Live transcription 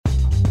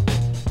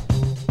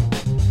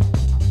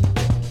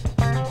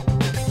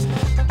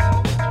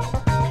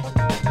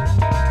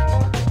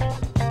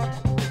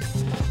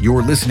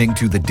You're listening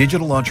to The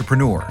Digital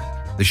Entrepreneur,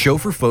 the show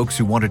for folks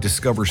who want to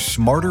discover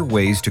smarter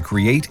ways to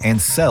create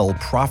and sell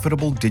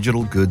profitable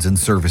digital goods and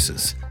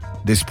services.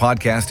 This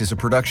podcast is a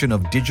production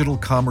of Digital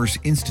Commerce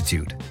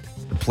Institute,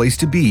 the place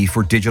to be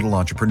for digital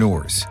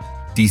entrepreneurs.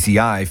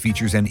 DCI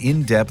features an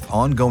in-depth,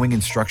 ongoing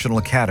instructional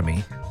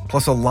academy,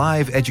 plus a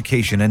live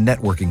education and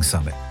networking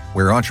summit,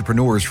 where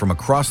entrepreneurs from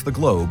across the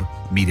globe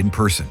meet in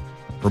person.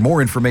 For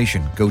more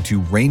information, go to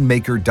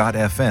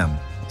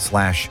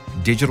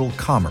rainmaker.fm/digital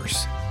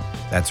commerce.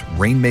 That's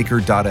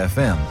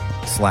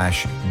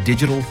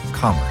rainmaker.fm/digital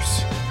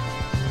commerce.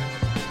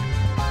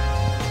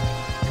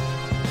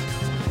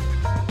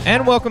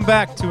 And welcome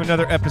back to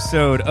another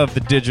episode of The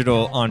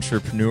Digital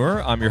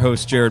Entrepreneur. I'm your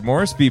host, Jerod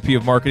Morris, VP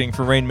of Marketing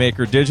for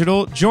Rainmaker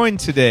Digital, joined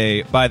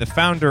today by the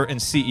founder and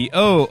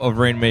CEO of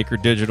Rainmaker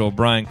Digital,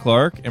 Brian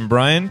Clark. And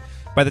Brian,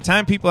 by the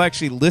time people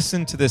actually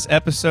listen to this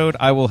episode,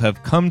 I will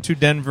have come to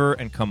Denver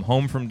and come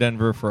home from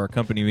Denver for our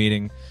company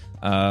meeting,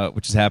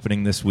 which is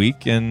happening this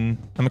week. And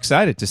I'm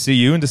excited to see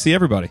you and to see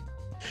everybody.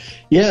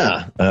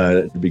 Yeah,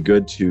 it'd be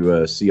good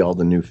to see all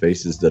the new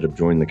faces that have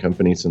joined the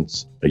company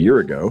since a year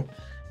ago.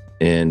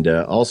 And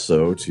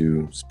also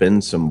to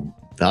spend some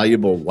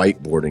valuable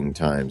whiteboarding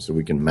time so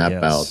we can map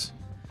out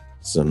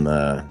some,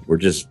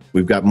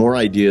 we've got more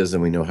ideas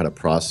than we know how to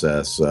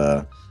process,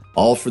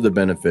 all for the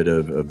benefit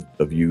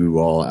of you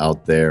all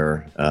out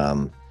there.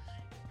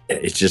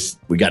 It's just,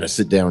 we got to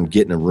sit down,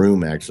 get in a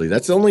room, actually.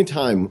 That's the only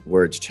time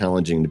where it's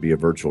challenging to be a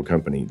virtual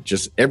company.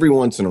 Just every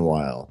once in a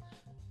while,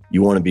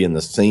 you want to be in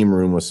the same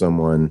room with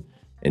someone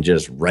and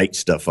just write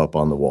stuff up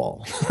on the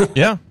wall.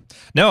 Yeah.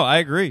 No, I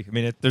agree. I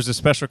mean, there's a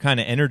special kind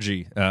of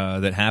energy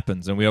that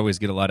happens, and we always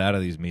get a lot out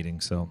of these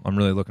meetings. So I'm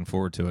really looking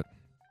forward to it.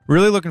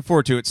 Really looking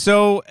forward to it.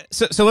 So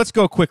let's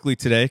go quickly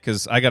today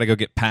because I got to go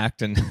get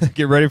packed and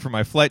get ready for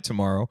my flight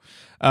tomorrow.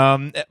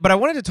 But I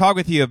wanted to talk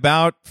with you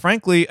about,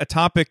 frankly, a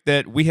topic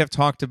that we have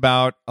talked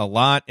about a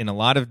lot in a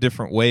lot of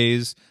different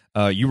ways.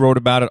 You wrote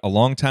about it a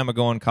long time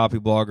ago on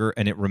Copyblogger,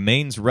 and it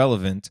remains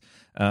relevant.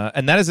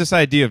 And that is this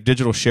idea of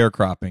digital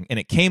sharecropping. And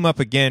it came up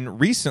again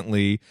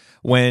recently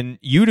when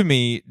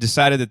Udemy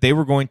decided that they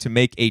were going to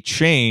make a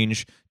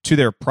change to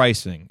their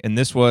pricing. And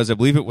this was, I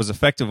believe it was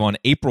effective on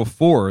April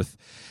 4th.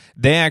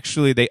 They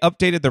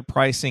updated their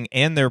pricing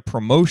and their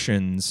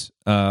promotions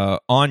on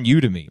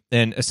Udemy.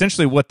 And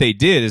essentially what they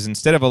did is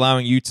instead of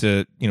allowing you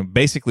to,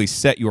 basically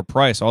set your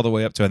price all the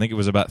way up to, I think it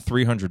was about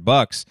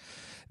 $300,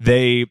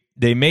 they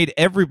made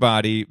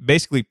everybody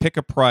basically pick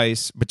a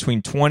price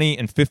between $20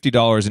 and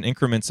 $50 in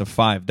increments of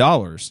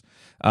 $5.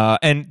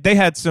 And they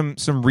had some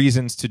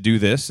reasons to do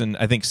this, and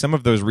I think some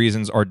of those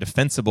reasons are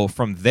defensible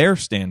from their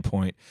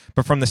standpoint.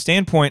 But from the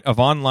standpoint of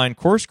online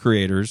course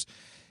creators,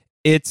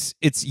 it's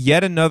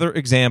yet another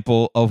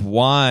example of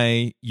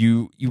why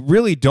you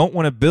really don't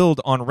want to build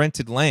on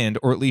rented land,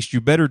 or at least you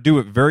better do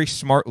it very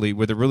smartly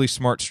with a really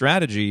smart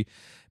strategy,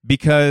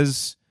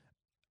 because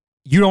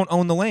you don't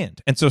own the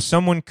land. And so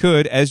someone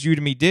could, as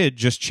Udemy did,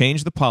 just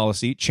change the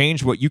policy,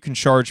 change what you can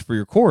charge for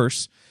your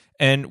course,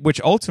 and which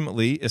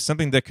ultimately is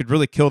something that could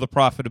really kill the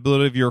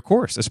profitability of your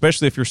course,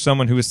 especially if you're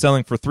someone who is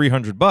selling for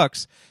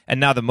 $300 and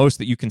now the most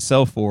that you can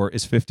sell for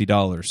is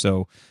 $50.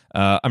 So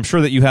I'm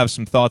sure that you have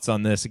some thoughts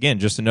on this. Again,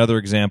 just another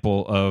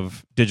example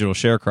of digital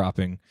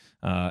sharecropping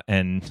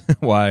and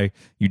why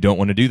you don't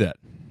want to do that.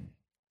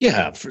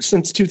 Yeah,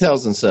 since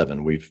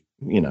 2007, we've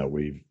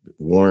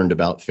warned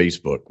about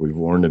Facebook, we've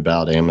warned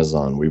about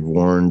Amazon, we've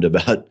warned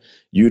about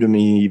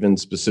Udemy even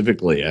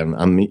specifically.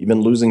 I'm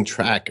even losing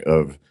track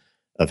of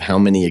how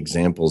many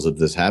examples of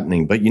this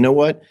happening. But you know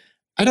what?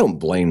 I don't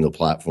blame the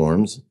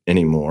platforms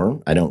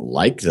anymore. I don't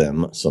like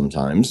them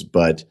sometimes,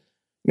 but I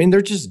mean,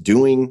 they're just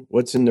doing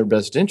what's in their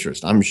best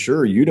interest. I'm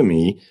sure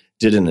Udemy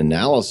did an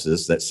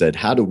analysis that said,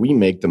 how do we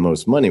make the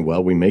most money?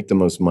 Well, we make the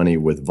most money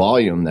with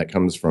volume that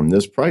comes from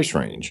this price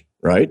range,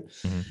 right?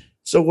 Mm-hmm.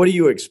 So what do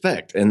you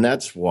expect? And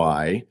that's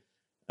why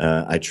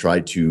I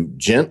try to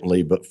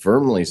gently but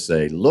firmly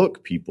say,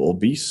 look, people,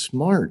 be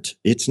smart.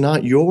 It's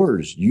not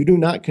yours. You do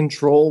not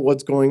control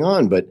what's going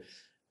on. But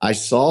I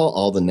saw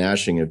all the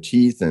gnashing of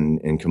teeth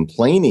and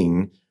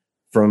complaining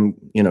from,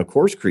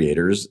 course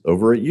creators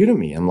over at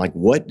Udemy. I'm like,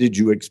 what did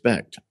you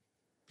expect?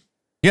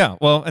 Yeah,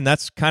 well, and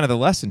that's kind of the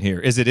lesson here,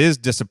 is it is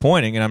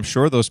disappointing, and I'm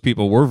sure those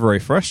people were very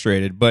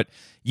frustrated, but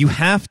you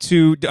have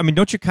to,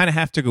 don't you kind of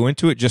have to go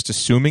into it just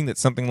assuming that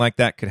something like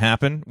that could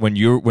happen when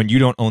you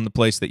don't own the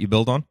place that you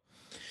build on?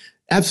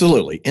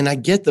 Absolutely. And I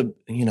get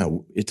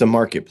it's a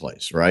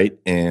marketplace, right?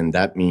 And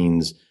that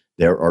means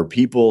there are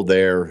people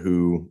there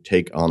who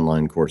take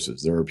online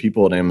courses. There are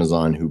people at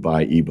Amazon who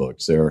buy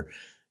ebooks.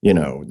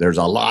 There's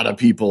a lot of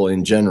people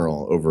in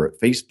general over at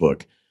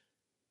Facebook.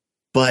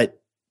 But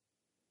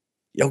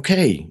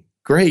okay,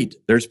 great.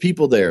 There's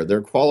people there.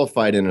 They're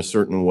qualified in a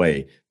certain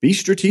way. Be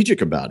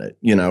strategic about it.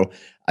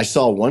 I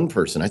saw one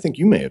person, I think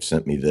you may have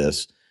sent me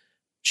this.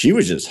 She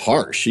was just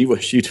harsh. She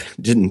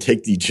didn't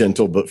take the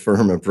gentle but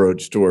firm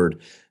approach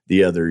toward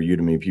the other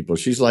Udemy people.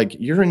 She's like,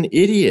 you're an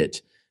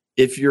idiot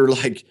if you're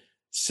like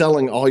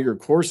selling all your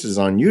courses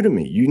on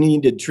Udemy. You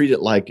need to treat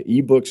it like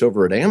ebooks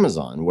over at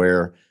Amazon,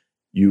 where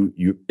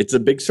it's a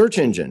big search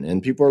engine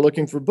and people are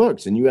looking for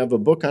books, and you have a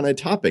book on a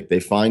topic. They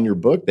find your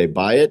book, they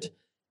buy it,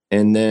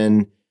 and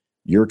then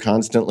you're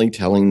constantly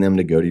telling them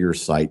to go to your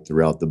site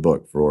throughout the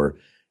book for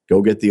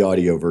go get the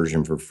audio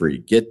version for free.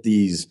 Get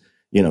these,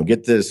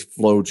 get this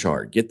flow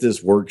chart, get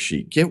this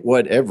worksheet, get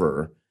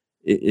whatever.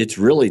 It's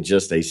really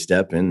just a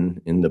step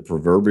in the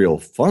proverbial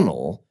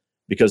funnel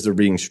because they're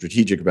being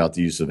strategic about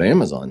the use of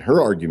Amazon.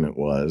 Her argument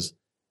was,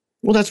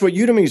 well, that's what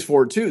Udemy's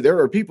for too. There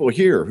are people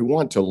here who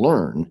want to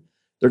learn.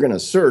 They're going to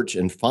search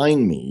and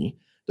find me.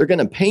 They're going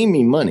to pay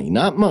me money,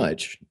 not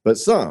much, but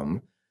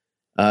some,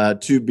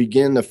 to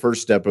begin the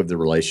first step of the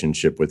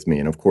relationship with me.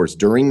 And of course,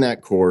 during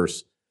that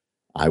course,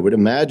 I would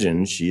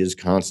imagine she is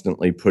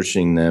constantly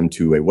pushing them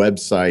to a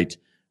website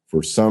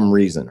for some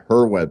reason,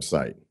 her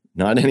website,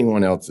 not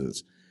anyone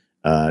else's,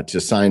 to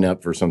sign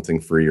up for something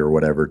free or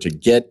whatever, to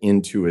get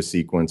into a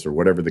sequence or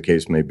whatever the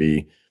case may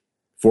be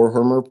for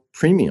her more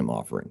premium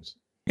offerings.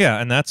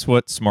 Yeah, and that's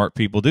what smart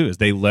people do, is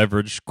they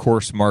leverage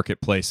course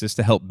marketplaces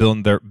to help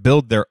build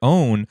their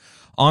own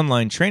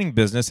online training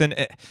business.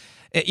 And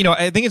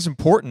I think it's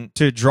important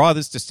to draw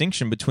this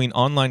distinction between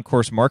online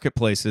course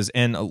marketplaces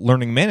and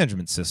learning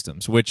management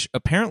systems, which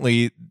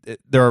apparently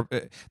there are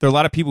a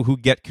lot of people who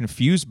get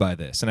confused by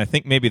this. And I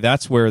think maybe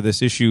that's where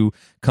this issue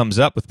comes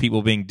up with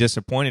people being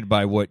disappointed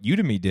by what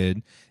Udemy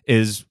did,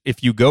 is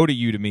if you go to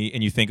Udemy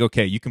and you think,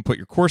 okay, you can put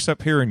your course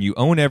up here and you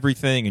own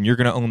everything and you're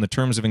going to own the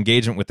terms of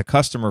engagement with the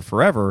customer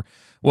forever.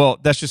 Well,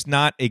 that's just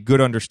not a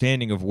good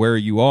understanding of where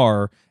you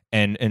are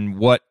and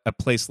what a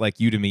place like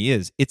Udemy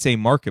is. It's a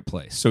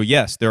marketplace. So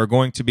yes, there are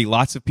going to be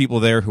lots of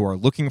people there who are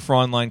looking for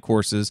online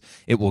courses.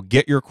 It will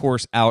get your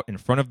course out in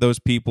front of those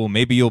people.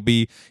 Maybe you'll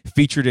be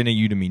featured in a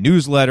Udemy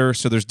newsletter.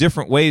 So there's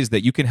different ways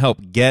that you can help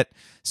get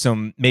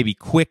some maybe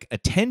quick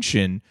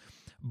attention.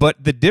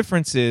 But the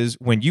difference is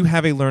when you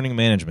have a learning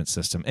management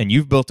system and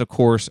you've built a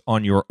course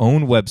on your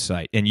own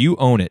website and you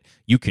own it,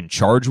 you can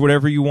charge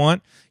whatever you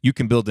want. You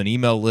can build an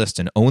email list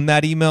and own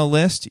that email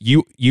list.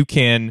 You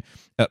can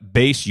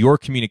base your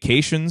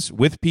communications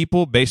with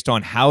people based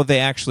on how they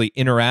actually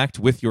interact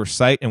with your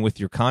site and with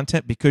your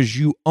content because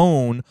you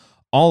own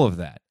all of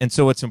that. And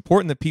so it's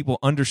important that people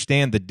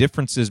understand the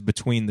differences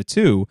between the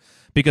two,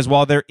 because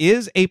while there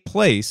is a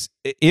place,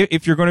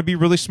 if you're going to be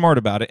really smart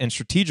about it and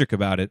strategic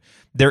about it,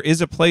 there is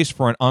a place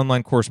for an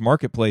online course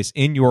marketplace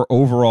in your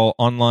overall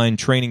online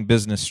training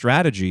business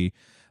strategy,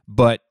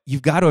 but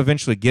you've got to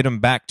eventually get them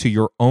back to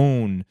your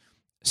own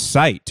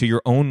site, to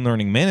your own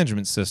learning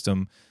management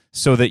system,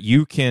 so that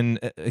you can,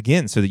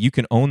 again, so that you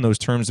can own those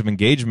terms of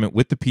engagement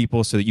with the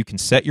people, so that you can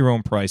set your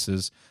own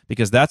prices,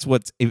 because that's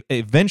what's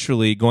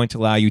eventually going to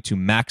allow you to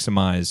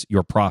maximize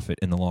your profit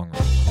in the long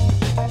run.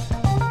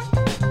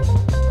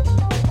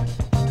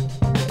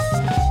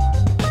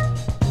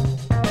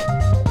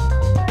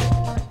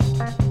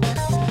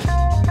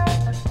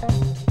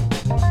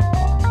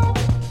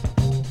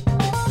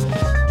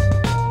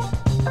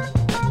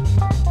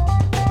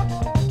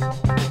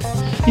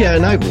 Yeah,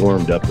 and I've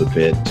warmed up a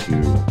bit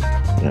to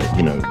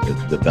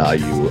the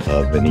value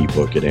of an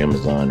ebook at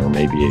Amazon or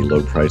maybe a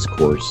low price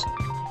course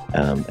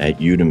at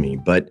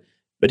Udemy. But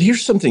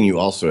here's something you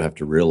also have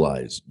to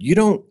realize. You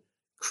don't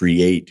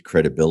create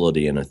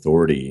credibility and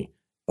authority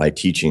by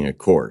teaching a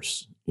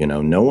course.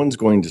 No one's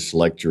going to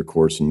select your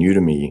course in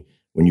Udemy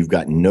when you've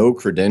got no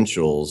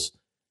credentials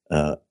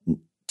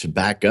to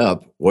back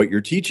up what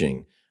you're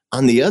teaching.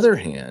 On the other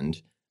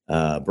hand,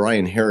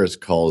 Brian Harris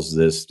calls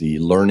this the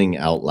learning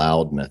out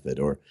loud method,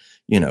 or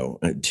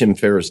Tim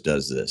Ferriss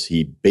does this.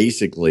 He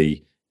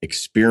basically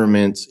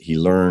experiments, he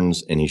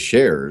learns, and he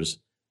shares,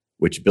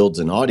 which builds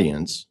an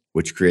audience,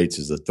 which creates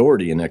his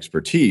authority and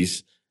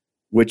expertise,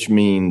 which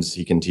means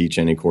he can teach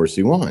any course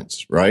he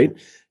wants, right?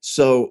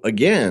 So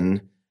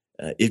again,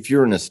 if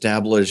you're an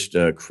established,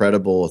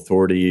 credible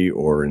authority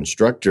or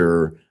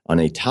instructor on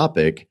a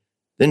topic,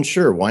 then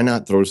sure, why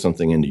not throw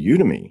something into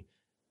Udemy?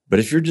 But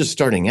if you're just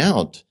starting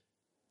out,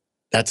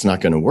 that's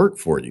not going to work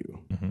for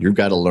you. Mm-hmm. You've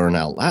got to learn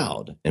out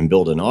loud and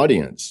build an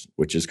audience,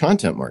 which is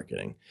content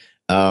marketing.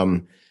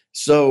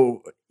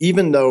 So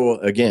even though,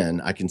 again,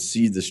 I can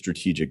see the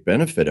strategic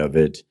benefit of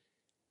it,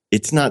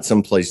 it's not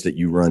some place that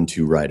you run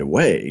to right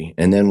away.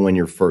 And then when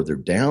you're further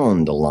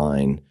down the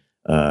line,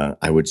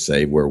 I would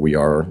say where we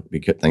are,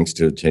 because thanks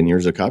to 10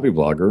 years of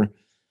Copyblogger,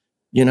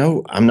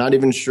 I'm not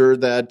even sure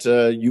that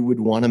you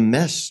would want to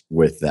mess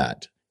with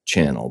that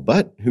channel,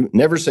 but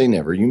never say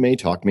never. You may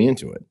talk me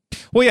into it.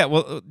 Well, yeah.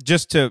 Well,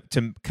 just to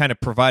kind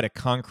of provide a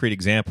concrete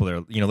example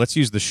there, let's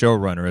use the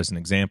showrunner as an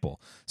example.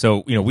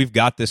 So, we've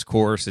got this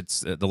course.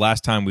 It's the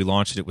last time we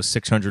launched it was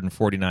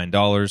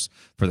 $649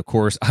 for the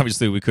course.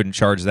 Obviously, we couldn't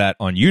charge that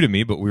on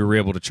Udemy, but we were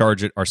able to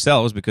charge it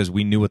ourselves because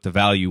we knew what the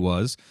value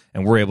was,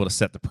 and we're able to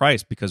set the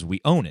price because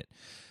we own it.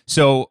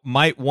 So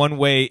one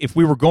way, if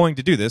we were going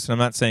to do this, and I'm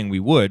not saying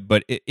we would,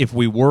 but if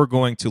we were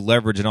going to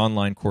leverage an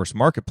online course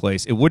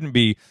marketplace, it wouldn't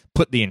be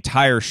put the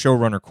entire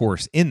showrunner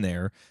course in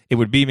there. It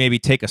would be maybe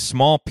take a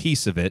small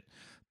piece of it,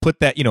 put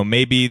that,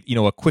 maybe,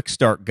 a quick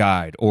start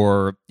guide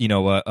or,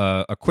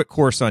 a quick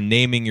course on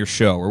naming your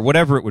show or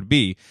whatever it would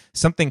be,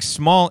 something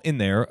small in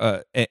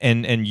there,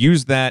 and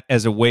use that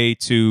as a way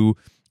to,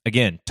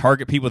 again,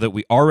 target people that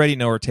we already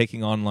know are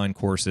taking online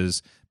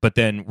courses, but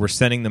then we're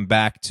sending them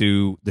back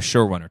to the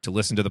showrunner to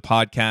listen to the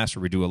podcast,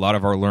 where we do a lot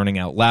of our learning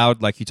out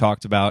loud, like you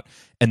talked about,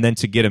 and then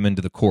to get them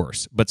into the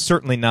course. But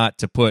certainly not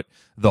to put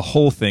the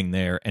whole thing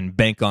there and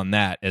bank on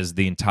that as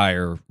the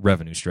entire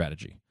revenue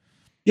strategy.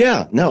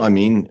 Yeah, no, I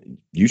mean,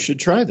 you should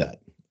try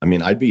that. I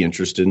mean, I'd be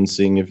interested in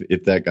seeing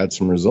if that got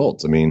some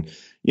results. I mean,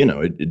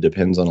 it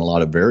depends on a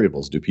lot of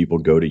variables. Do people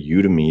go to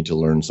Udemy to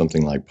learn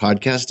something like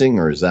podcasting,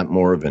 or is that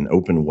more of an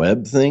open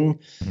web thing?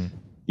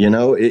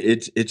 Mm-hmm.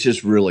 It's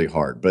just really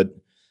hard. But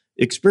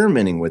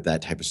experimenting with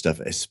that type of stuff,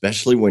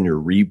 especially when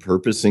you're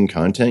repurposing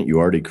content you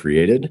already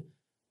created,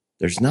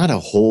 there's not a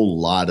whole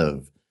lot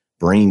of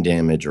brain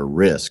damage or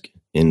risk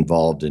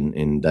involved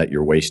in that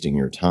you're wasting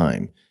your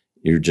time.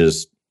 You're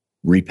just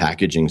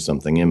repackaging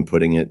something and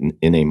putting it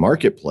in a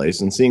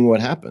marketplace and seeing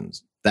what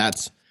happens.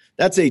 That's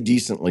a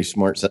decently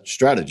smart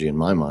strategy in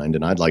my mind,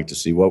 and I'd like to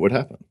see what would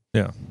happen.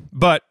 Yeah.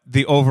 But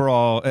the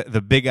overall,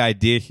 the big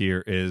idea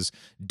here is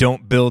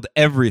don't build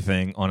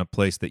everything on a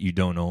place that you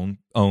don't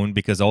own,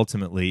 because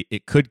ultimately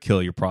it could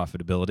kill your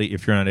profitability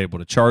if you're not able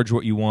to charge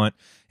what you want,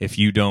 if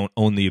you don't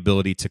own the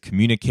ability to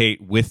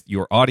communicate with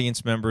your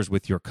audience members,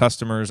 with your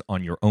customers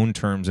on your own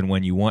terms and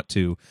when you want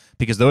to,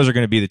 because those are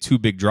going to be the two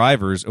big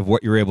drivers of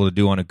what you're able to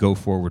do on a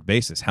go-forward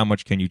basis. How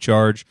much can you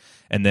charge,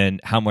 and then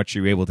how much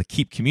you're able to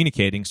keep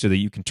communicating so that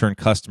you can turn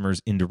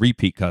customers into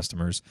repeat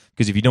customers.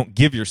 Because if you don't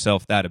give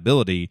yourself that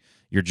ability,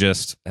 you're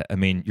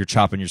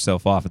chopping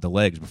yourself off at the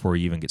legs before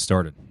you even get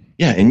started.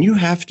 Yeah, and you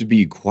have to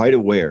be quite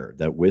aware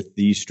that with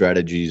these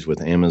strategies, with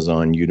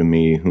Amazon,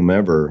 Udemy,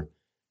 whomever,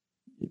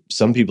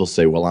 some people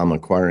say, well, I'm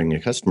acquiring a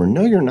customer.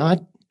 No, you're not.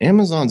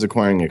 Amazon's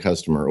acquiring a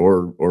customer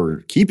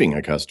or keeping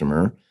a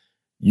customer.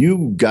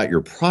 You got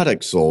your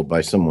product sold by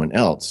someone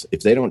else.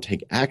 If they don't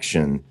take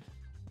action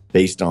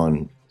based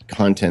on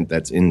content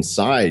that's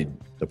inside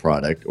the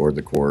product or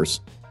the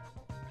course,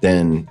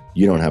 then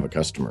you don't have a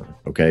customer.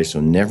 Okay, so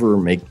never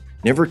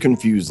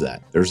confuse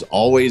that. There's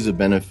always a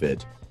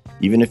benefit,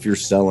 even if you're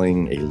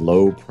selling a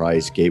low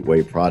price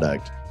gateway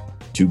product,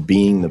 to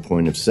being the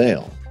point of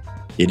sale.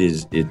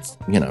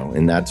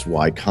 And that's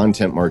why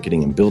content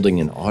marketing and building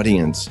an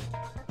audience,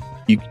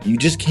 you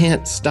just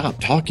can't stop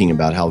talking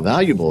about how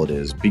valuable it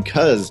is,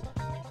 because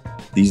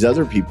these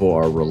other people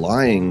are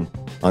relying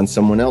on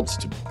someone else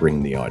to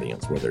bring the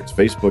audience, whether it's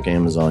Facebook,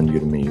 Amazon,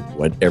 Udemy,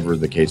 whatever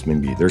the case may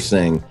be. They're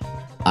saying,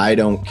 I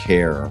don't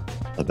care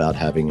about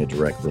having a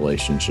direct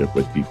relationship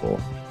with people.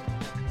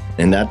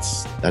 And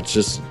that's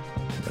just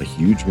a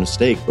huge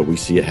mistake, but we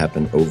see it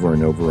happen over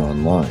and over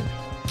online.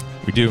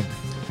 We do.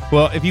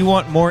 Well, if you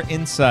want more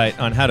insight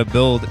on how to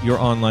build your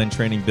online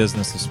training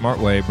business the smart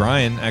way,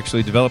 Brian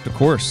actually developed a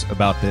course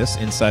about this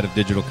inside of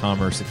Digital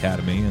Commerce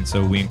Academy. And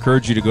so we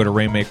encourage you to go to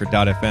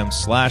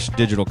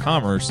rainmaker.fm/digital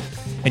commerce,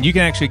 and you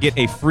can actually get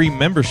a free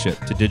membership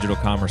to Digital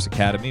Commerce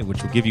Academy,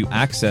 which will give you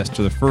access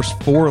to the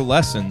first 4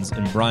 lessons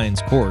in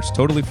Brian's course,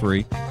 totally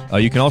free.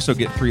 You can also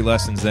get 3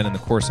 lessons then in the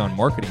course on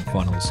marketing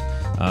funnels,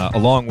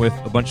 along with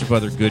a bunch of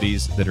other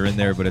goodies that are in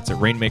there, but it's at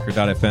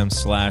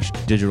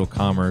rainmaker.fm/digital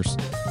commerce.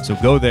 So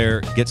go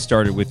there, get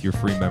started with your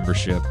free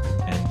membership,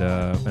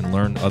 and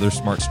learn other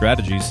smart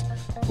strategies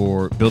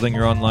for building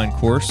your online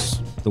course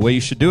the way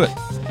you should do it.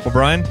 Well,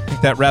 Brian, I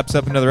think that wraps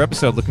up another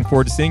episode. Looking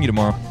forward to seeing you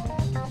tomorrow.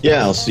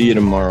 Yeah, I'll see you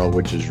tomorrow,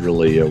 which is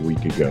really a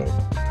week ago.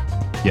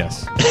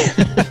 Yes.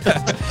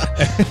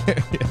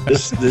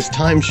 This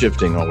time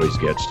shifting always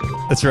gets to me.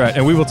 That's right.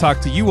 And we will talk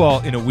to you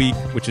all in a week,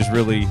 which is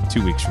really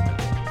 2 weeks from now.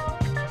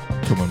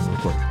 From when we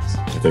record this.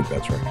 I think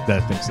that's right. I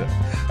think so. All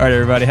right,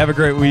 everybody. Have a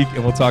great week,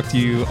 and we'll talk to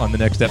you on the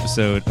next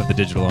episode of The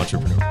Digital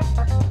Entrepreneur.